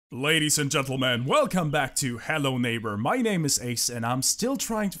Ladies and gentlemen, welcome back to Hello Neighbor. My name is Ace and I'm still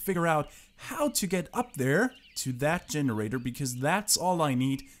trying to figure out how to get up there to that generator because that's all I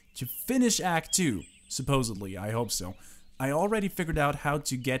need to finish Act 2. Supposedly, I hope so. I already figured out how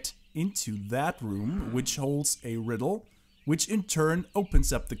to get into that room, which holds a riddle, which in turn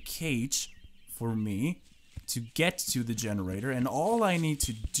opens up the cage for me to get to the generator, and all I need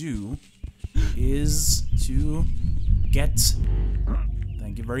to do is to get...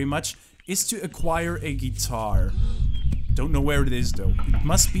 Thank you very much. Is to acquire a guitar. Don't know where it is though. It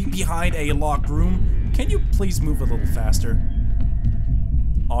must be behind a locked room. Can you please move a little faster?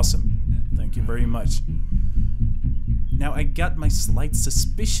 Awesome. Thank you very much. Now I got my slight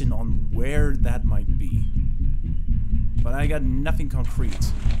suspicion on where that might be, but I got nothing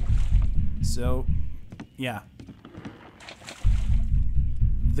concrete. So, yeah.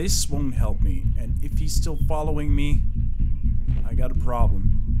 This won't help me, and if he's still following me, I got a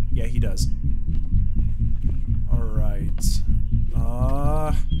problem. Yeah, he does. Alright.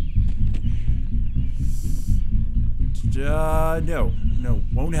 No,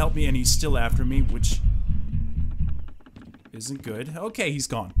 won't help me, and he's still after me, which isn't good. Okay, he's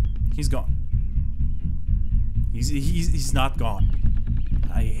gone. He's gone. He's not gone.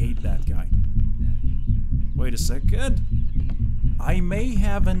 I hate that guy. Wait a second. I may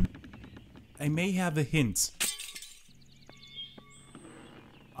have a hint.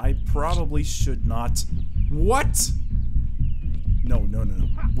 I probably should not. What? No.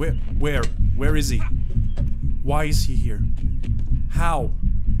 Where is he? Why is he here? How?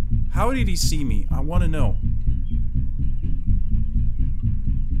 How did he see me? I want to know.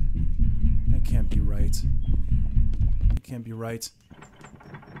 That can't be right. That can't be right.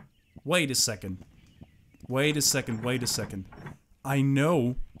 Wait a second. Wait a second. I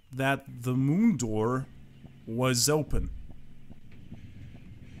know that the moon door was open.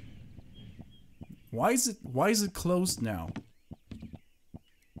 Why is it closed now?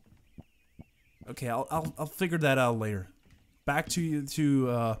 Okay, I'll figure that out later. Back to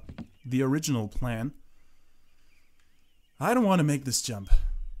the original plan. I don't want to make this jump.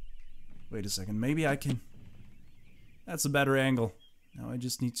 Wait a second, maybe I can... That's a better angle. Now I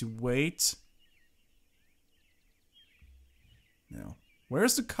just need to wait. No.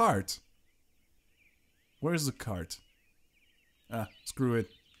 Where's the cart? Where's the cart? Ah, screw it.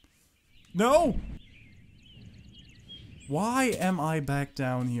 No! Why am I back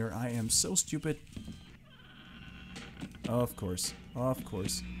down here? I am so stupid. Of course.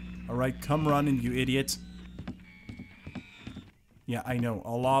 Alright, come running, you idiot. Yeah, I know.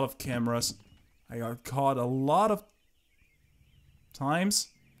 A lot of cameras. I got caught a lot of times.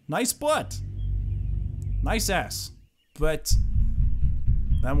 Nice butt! Nice ass. But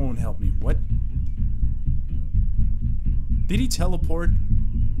that won't help me. What? Did he teleport?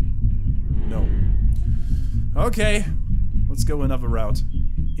 No. Okay, let's go another route.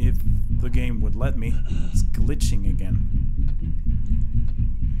 If the game would let me. It's glitching again.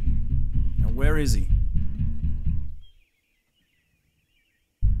 Now where is he?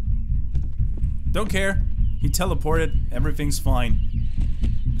 Don't care. He teleported. Everything's fine.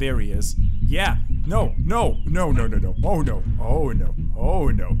 There he is. Yeah. No. Oh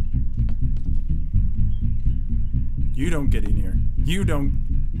no. You don't get in here.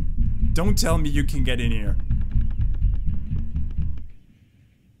 Don't tell me you can get in here.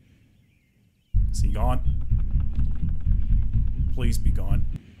 Is he gone? Please be gone.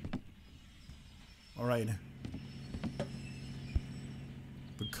 Alright.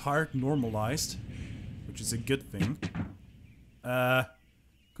 The cart normalized, which is a good thing.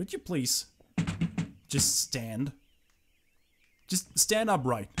 Could you please just stand? Just stand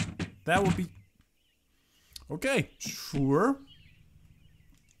upright. That would be... Okay, sure.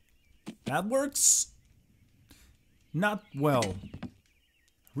 That works. Not well.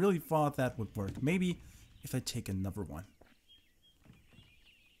 Really thought that would work. Maybe if I take another one.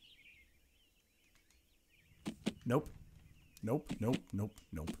 Nope. Nope.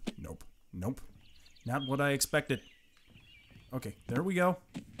 Not what I expected. Okay, there we go.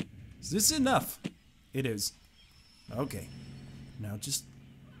 Is this enough? It is. Okay. Now just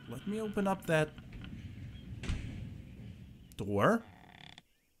let me open up that door.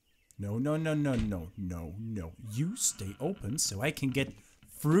 No. You stay open so I can get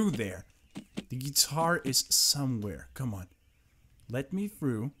through there. The guitar is somewhere. Come on. Let me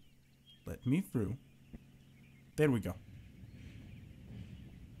through. There we go.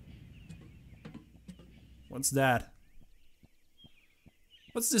 What's that?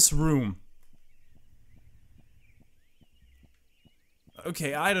 What's this room?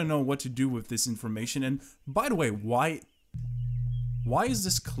 Okay, I don't know what to do with this information. And by the way, why Why is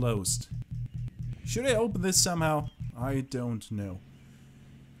this closed? Should I open this somehow? I don't know.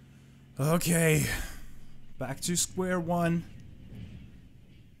 Okay. Back to square one.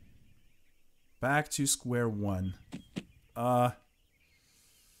 Back to square one. Yeah,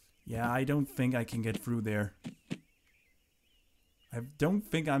 I don't think I can get through there. I don't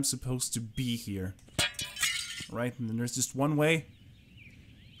think I'm supposed to be here. Right, and then there's just one way.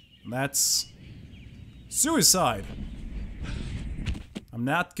 That's suicide. I'm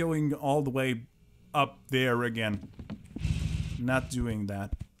not going all the way up there again. Not doing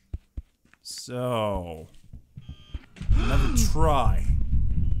that. So, another try.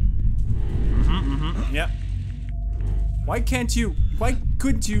 Yep. Why couldn't you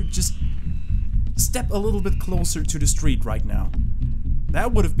just step a little bit closer to the street right now?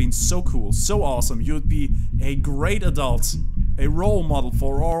 That would have been so cool, so awesome. You would be a great adult, a role model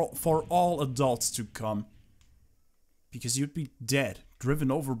for all adults to come. Because you'd be dead,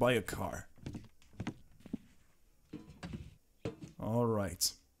 driven over by a car.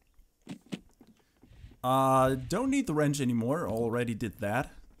 Alright. Don't need the wrench anymore, already did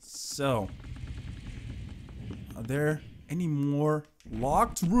that. So, are there any more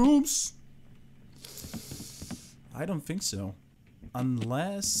locked rooms? I don't think so.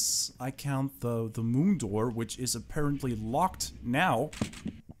 Unless I count the moon door, which is apparently locked now,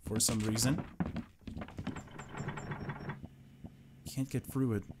 for some reason. Can't get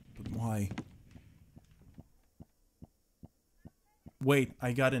through it, but why? Wait,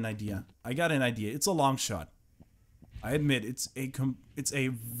 I got an idea. It's a long shot. I admit it's a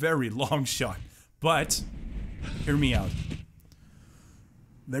very long shot, but hear me out.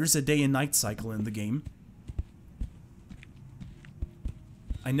 There's a day and night cycle in the game.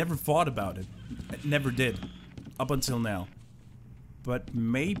 I never thought about it. I never did. Up until now. But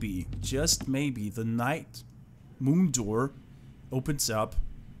maybe, just maybe, the night moon door opens up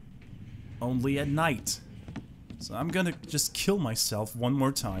only at night. So I'm gonna just kill myself one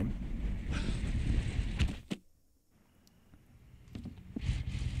more time.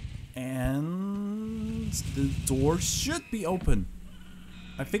 And the door should be open.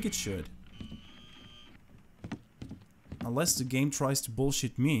 I think it should. Unless the game tries to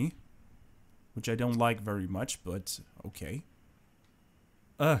bullshit me. Which I don't like very much, but okay.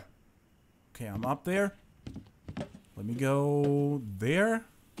 Okay, I'm up there. Let me go there.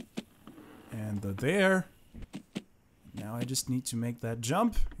 And there. Now I just need to make that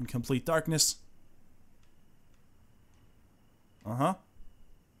jump in complete darkness. I'm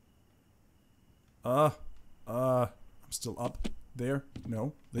still up there.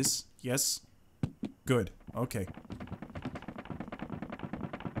 No, this, yes. Good, okay.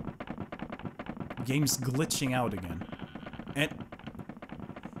 Game's glitching out again. And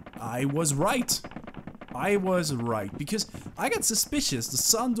I was right. Because I got suspicious. The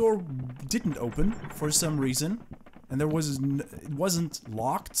sun door didn't open for some reason. And it wasn't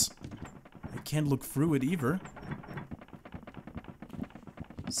locked. I can't look through it either.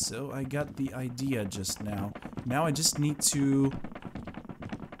 So I got the idea just now. Now I just need to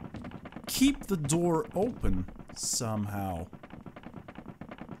keep the door open somehow.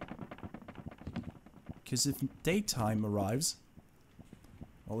 Because if daytime arrives,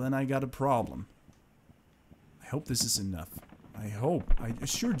 well then I got a problem. I hope this is enough. I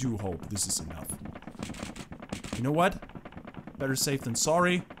sure do hope this is enough. You know what? Better safe than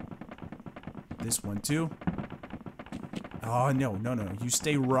sorry. This one too. Oh, no. You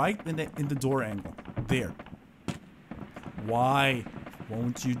stay right in the door angle. There. Why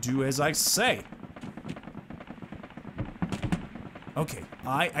won't you do as I say? Okay,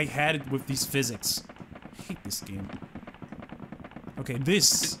 I had it with these physics. I hate this game. Okay,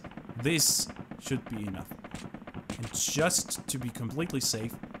 this should be enough. And just to be completely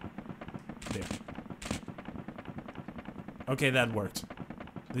safe, there. Okay, that worked.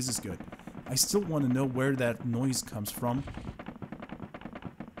 This is good. I still want to know where that noise comes from.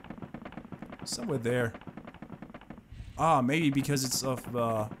 Somewhere there. Ah, maybe because it's of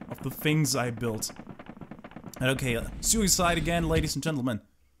the things I built. Okay, suicide again, ladies and gentlemen.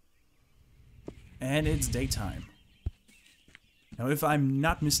 And it's daytime. Now, if I'm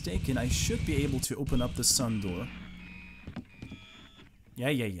not mistaken, I should be able to open up the sun door.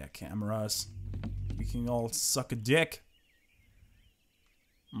 Yeah, cameras. We can all suck a dick.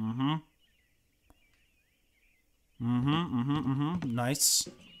 Nice.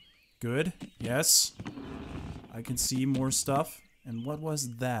 Good. Yes. I can see more stuff. And what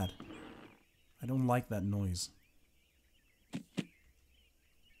was that? I don't like that noise.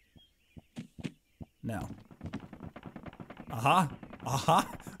 Now. Aha!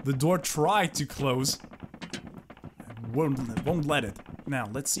 The door tried to close. I won't let it. Now,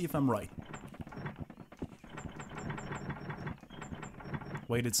 let's see if I'm right.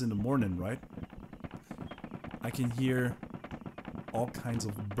 Wait, it's in the morning, right? I can hear all kinds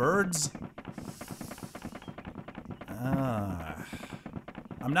of birds.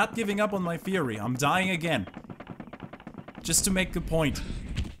 I'm not giving up on my theory. I'm dying again. Just to make the point.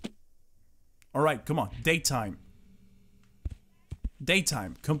 Alright, come on. Daytime.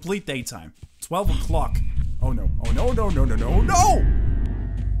 Daytime. Complete daytime. 12 o'clock. Oh no. Oh no, no, no, no, no, no!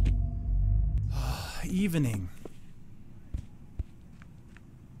 Evening.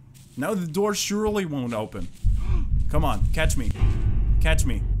 Now the door surely won't open. Come on, catch me. Catch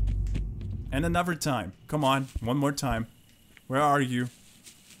me. And another time. Come on, one more time. Where are you?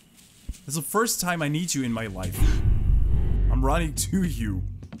 It's the first time I need you in my life. I'm running to you.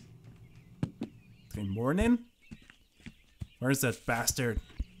 Okay, morning? Where's that bastard?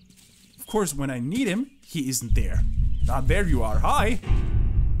 Of course, when I need him, he isn't there. Ah, there you are. Hi!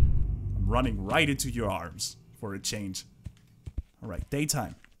 I'm running right into your arms for a change. Alright,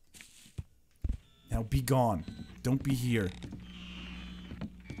 daytime. Now be gone. Don't be here.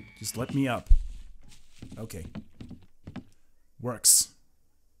 Just let me up. Okay. Works.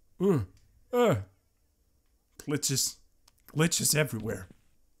 Glitches. Glitches everywhere.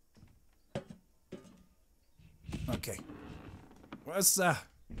 Okay. What's that?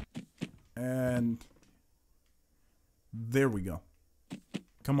 And there we go.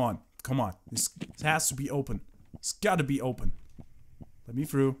 Come on. Come on. This has to be open. It's gotta be open. Let me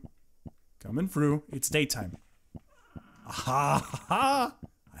through. Coming through. It's daytime. Aha! Ha!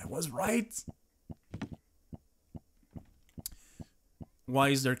 I was right. Why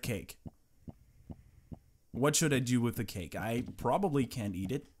is there cake? What should I do with the cake? I probably can't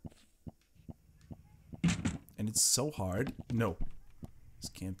eat it. And it's so hard. No. This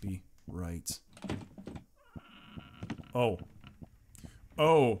can't be right. Oh.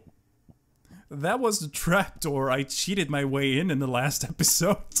 Oh. That was the trapdoor I cheated my way in the last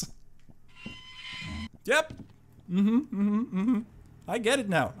episode. Yep. I get it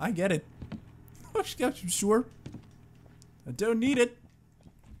now. I get it. Oh, sure. I don't need it.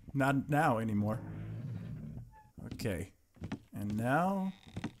 Not now anymore. Okay. And now...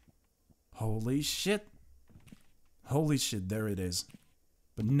 Holy shit. Holy shit, there it is.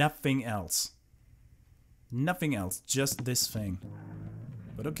 But nothing else. Nothing else, just this thing.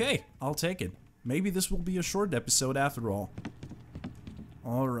 But okay, I'll take it. Maybe this will be a short episode after all.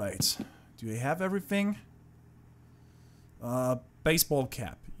 Alright. Do I have everything? Baseball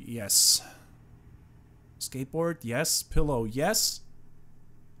cap, yes. Skateboard, yes. Pillow, yes.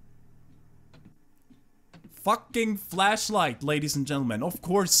 Fucking flashlight, ladies and gentlemen. Of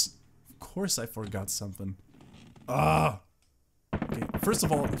course I forgot something. Okay, first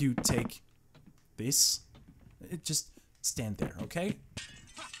of all, you take this. Just stand there, okay?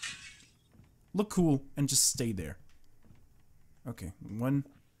 Look cool and just stay there. Okay,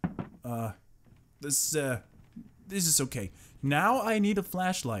 this is okay. Now I need a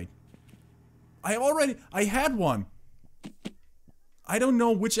flashlight. I had one. I don't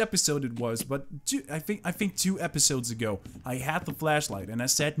know which episode it was, but I think 2 episodes ago, I had the flashlight and I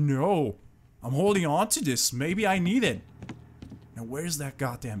said, no, I'm holding on to this. Maybe I need it. Now where's that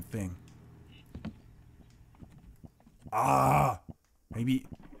goddamn thing? Ah, maybe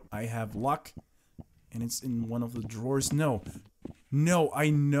I have luck and it's in one of the drawers. No, I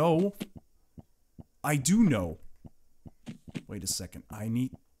know. I do know. Wait a second. I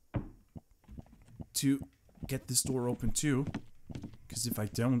need to get this door open too. Because if I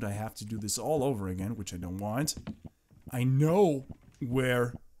don't, I have to do this all over again, which I don't want. I know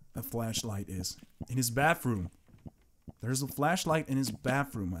where a flashlight is. In his bathroom. There's a flashlight in his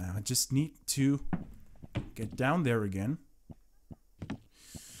bathroom. I just need to get down there again.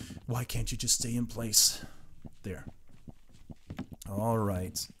 Why can't you just stay in place? There.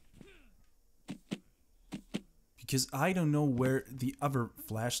 Alright. Because I don't know where the other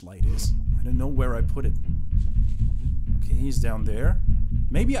flashlight is. I don't know where I put it. Okay, he's down there.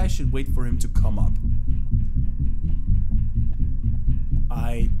 Maybe I should wait for him to come up.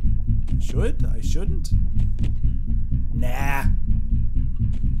 I should? I shouldn't? Nah.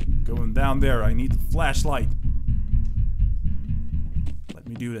 Going down there, I need the flashlight. Let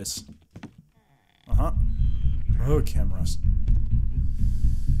me do this. Uh-huh. Oh, cameras.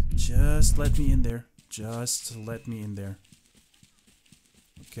 Just let me in there. Just let me in there.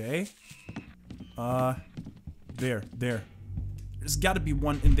 Okay. There. There's gotta be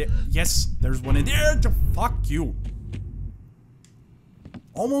one in there. Yes, there's one in there. Fuck you.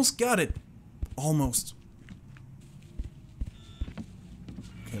 Almost got it. Almost.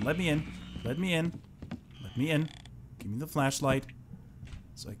 Okay, let me in. Let me in. Let me in. Give me the flashlight.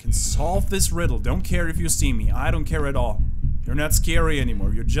 So I can solve this riddle. Don't care if you see me. I don't care at all. You're not scary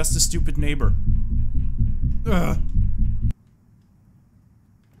anymore. You're just a stupid neighbor. Ugh.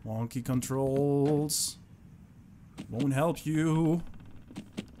 Wonky controls. Won't help you.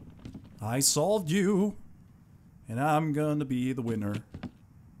 I solved you. And I'm gonna be the winner.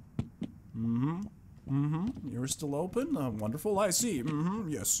 You're still open? Wonderful, I see.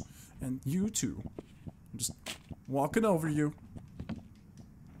 Yes. And you too. I'm just walking over you.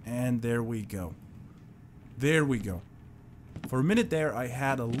 And there we go. There we go. For a minute there, I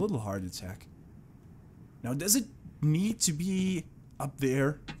had a little heart attack. Now, does it need to be up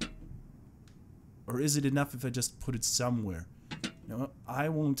there? Or is it enough if I just put it somewhere? No, I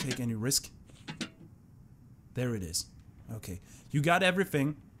won't take any risk. There it is. Okay. You got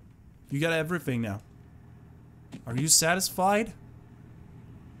everything. You got everything now. Are you satisfied?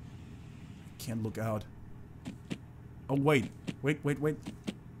 I can't look out. Oh, wait. Wait.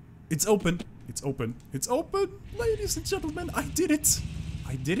 It's open. It's open. It's open. Ladies and gentlemen, I did it.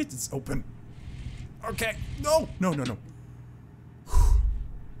 I did it. It's open. Okay. No.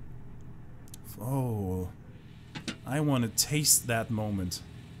 Oh. I want to taste that moment.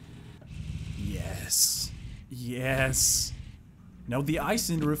 Yes. Yes. Now the ice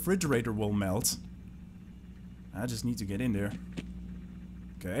in the refrigerator will melt. I just need to get in there.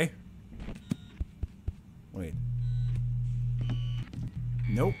 Okay. Wait.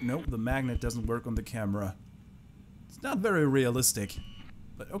 Nope, the magnet doesn't work on the camera. It's not very realistic.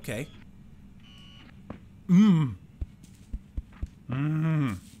 But okay. You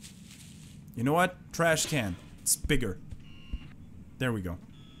know what? Trash can. It's bigger. There we go.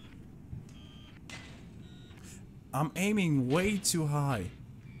 I'm aiming way too high.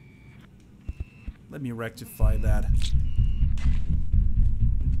 Let me rectify that.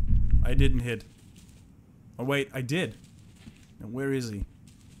 I didn't hit. Oh wait, I did. Now where is he?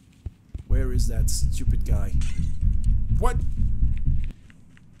 Where is that stupid guy? What?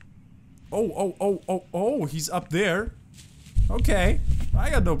 Oh, he's up there. Okay, I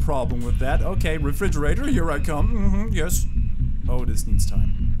got no problem with that. Okay, refrigerator, here I come. Yes. Oh, this needs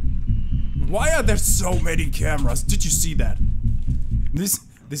time. Why are there so many cameras? Did you see that? This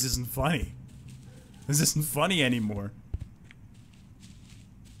isn't funny. This isn't funny anymore.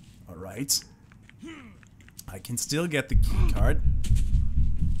 Alright. I can still get the key card.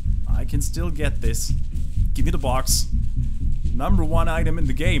 I can still get this. Give me the box. #1 item in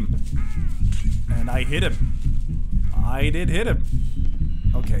the game. And I hit him. I did hit him.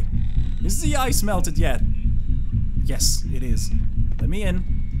 Okay. Is the ice melted yet? Yes, it is. Let me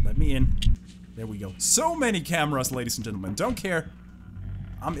in. Let me in. There we go. So many cameras, ladies and gentlemen. Don't care.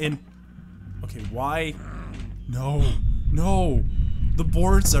 I'm in. Okay, why? No. No. The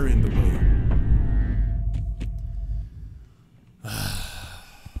boards are in the way.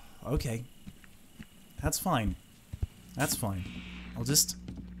 Okay. That's fine. That's fine. I'll just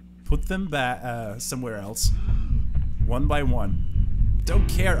put them back somewhere else. One by one. Don't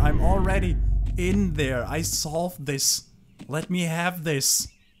care. I'm already in there. I solved this. Let me have this.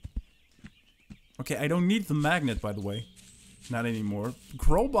 Okay, I don't need the magnet, by the way. Not anymore.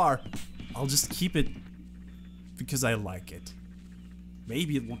 Crowbar. I'll just keep it because I like it.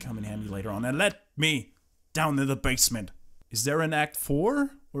 Maybe it will come in handy later on. And let me down in the basement. Is there an Act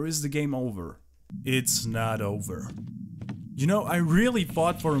 4? Or is the game over? It's not over. You know, I really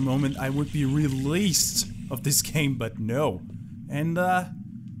thought for a moment I would be released of this game, but no. And,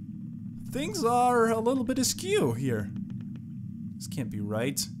 things are a little bit askew here. This can't be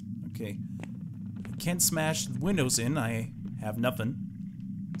right. Okay. I can't smash the windows in. I have nothing.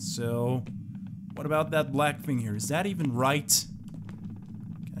 So, what about that black thing here? Is that even right?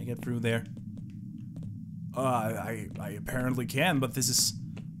 Can I get through there? I apparently can, but this is...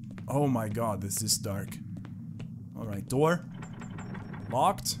 Oh my god, this is dark. Alright, door.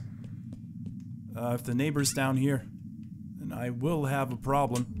 Locked. If the neighbor's down here, then I will have a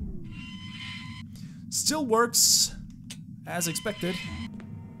problem. Still works as expected,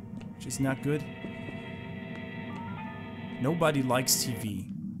 which is not good. Nobody likes TV.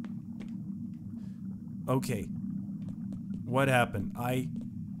 Okay. What happened? I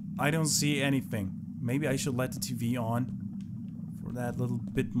don't see anything. Maybe I should let the TV on for that little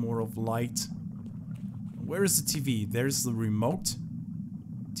bit more of light. Where is the TV? There's the remote.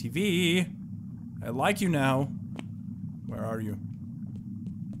 TV! I like you now. Where are you?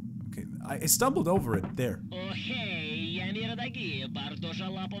 Okay, I stumbled over it. There.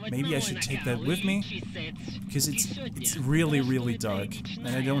 Maybe I should take that with me, because it's really, really dark, and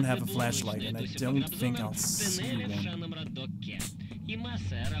I don't have a flashlight, and I don't think I'll see one.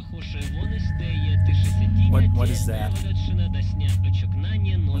 What is that?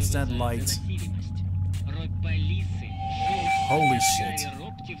 What's that light? Holy shit.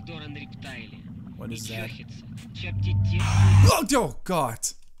 What is that? Oh god.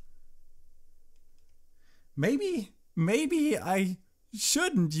 Maybe I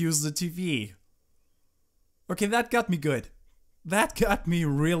shouldn't use the TV. Okay, that got me good. That got me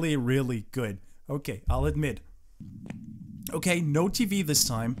really, really good. Okay, I'll admit. Okay, no TV this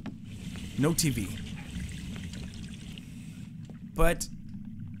time. No TV. But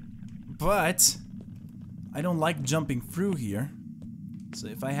I don't like jumping through here. So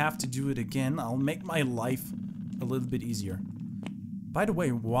if I have to do it again, I'll make my life a little bit easier. By the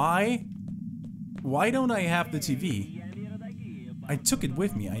way, why don't I have the TV? I took it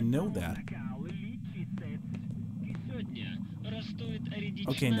with me, I know that.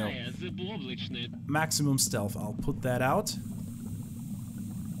 Okay, no. Maximum stealth, I'll put that out.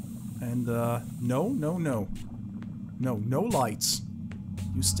 And, no lights.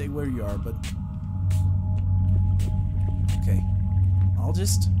 You stay where you are, but... Okay. I'll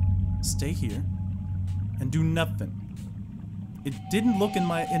just stay here and do nothing. It didn't look in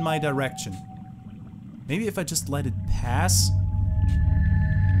my direction. Maybe if I just let it pass.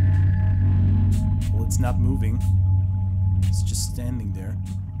 Well, it's not moving. It's just standing there.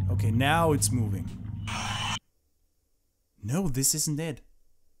 Okay, now it's moving. No, this isn't it.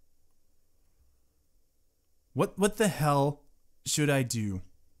 What the hell should I do?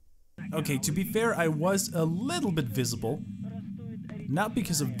 Okay, to be fair, I was a little bit visible. Not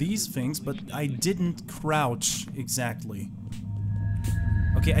because of these things, but I didn't crouch exactly.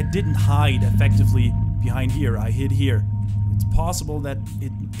 Okay, I didn't hide effectively behind here. I hid here. It's possible that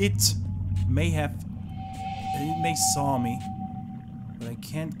it may saw me, but I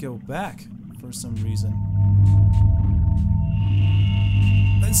can't go back for some reason.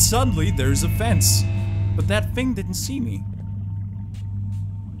 Then suddenly there's a fence, but that thing didn't see me.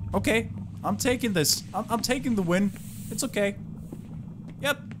 Okay, I'm taking this. I'm taking the win. It's okay.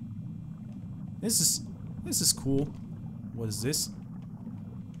 Yep. This is cool. What is this?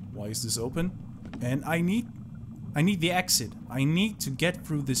 Why is this open? And I need the exit. I need to get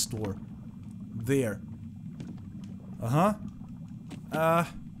through this door. There. Uh-huh.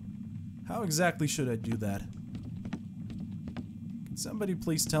 How exactly should I do that? Can somebody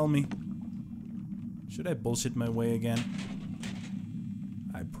please tell me? Should I bullshit my way again?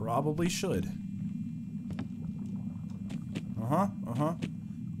 I probably should. Uh-huh.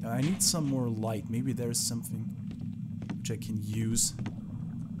 I need some more light. Maybe there's something which I can use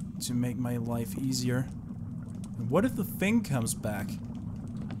to make my life easier. And what if the thing comes back?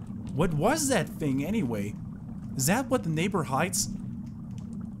 What was that thing anyway? Is that what the neighbor hides?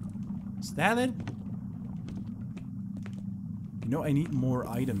 Is that it? You know, I need more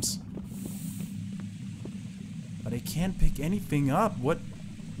items. But I can't pick anything up. What?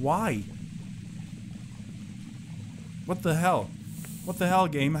 Why? What the hell? What the hell,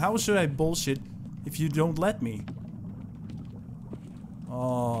 game? How should I bullshit if you don't let me?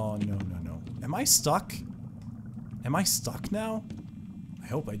 Oh, no. Am I stuck? Am I stuck now? I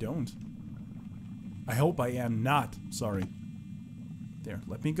hope I don't. I hope I am not. Sorry. There,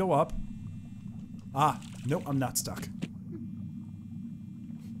 let me go up. Ah, no, I'm not stuck.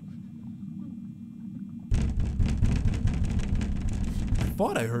 I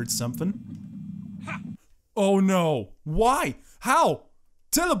thought I heard something. Oh no! Why? How?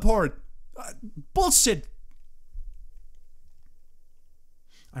 Teleport! Bullshit!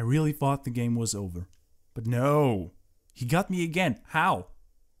 I really thought the game was over. But no! He got me again. How?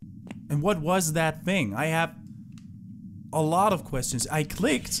 And what was that thing? I have a lot of questions. I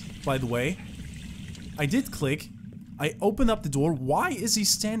clicked, by the way. I did click. I opened up the door. Why is he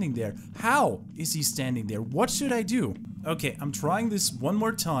standing there? How is he standing there? What should I do? Okay, I'm trying this one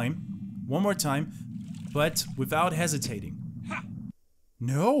more time. One more time. But without hesitating.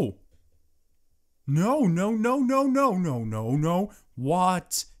 No. No.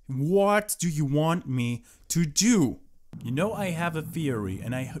 What do you want me to do? You know, I have a theory,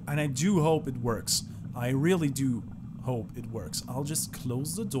 and I do hope it works. I really do hope it works. I'll just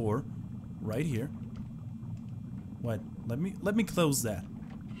close the door right here. What? Let me close that.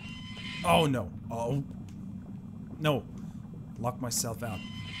 Oh no. Oh. No. Lock myself out.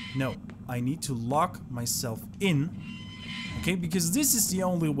 No. I need to lock myself in. Okay, because this is the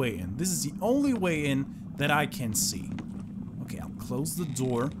only way in. This is the only way in that I can see. Okay, I'll close the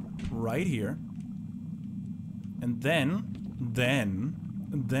door right here. And then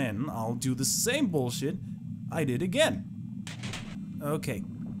I'll do the same bullshit I did again. Okay,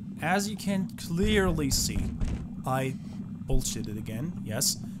 as you can clearly see, I bullshitted again,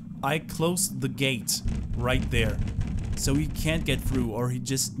 yes. I closed the gate right there. So he can't get through, or he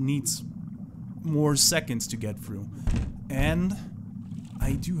just needs more seconds to get through. And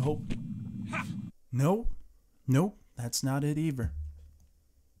I do hope... No, that's not it either.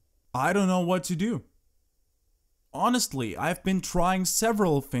 I don't know what to do. Honestly, I've been trying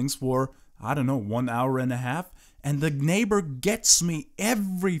several things for, I don't know, 1 hour and a half, and the neighbor gets me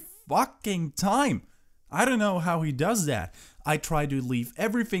every fucking time. I don't know how he does that. I try to leave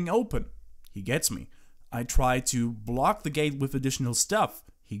everything open. He gets me. I try to block the gate with additional stuff.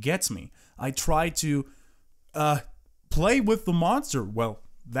 He gets me. I try to play with the monster. Well,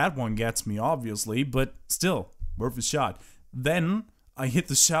 that one gets me, obviously, but still, worth a shot. Then I hit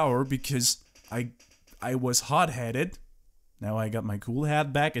the shower because I was hot-headed. Now I got my cool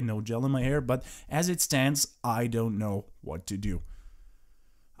hat back and no gel in my hair, but as it stands, I don't know what to do.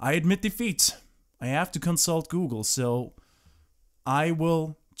 I admit defeat. I have to consult Google, so I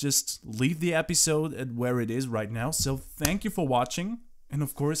will just leave the episode at where it is right now. So thank you for watching, and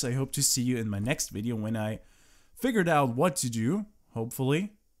of course I hope to see you in my next video when I figured out what to do,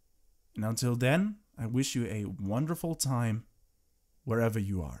 hopefully. And until then, I wish you a wonderful time wherever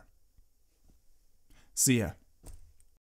you are. See ya.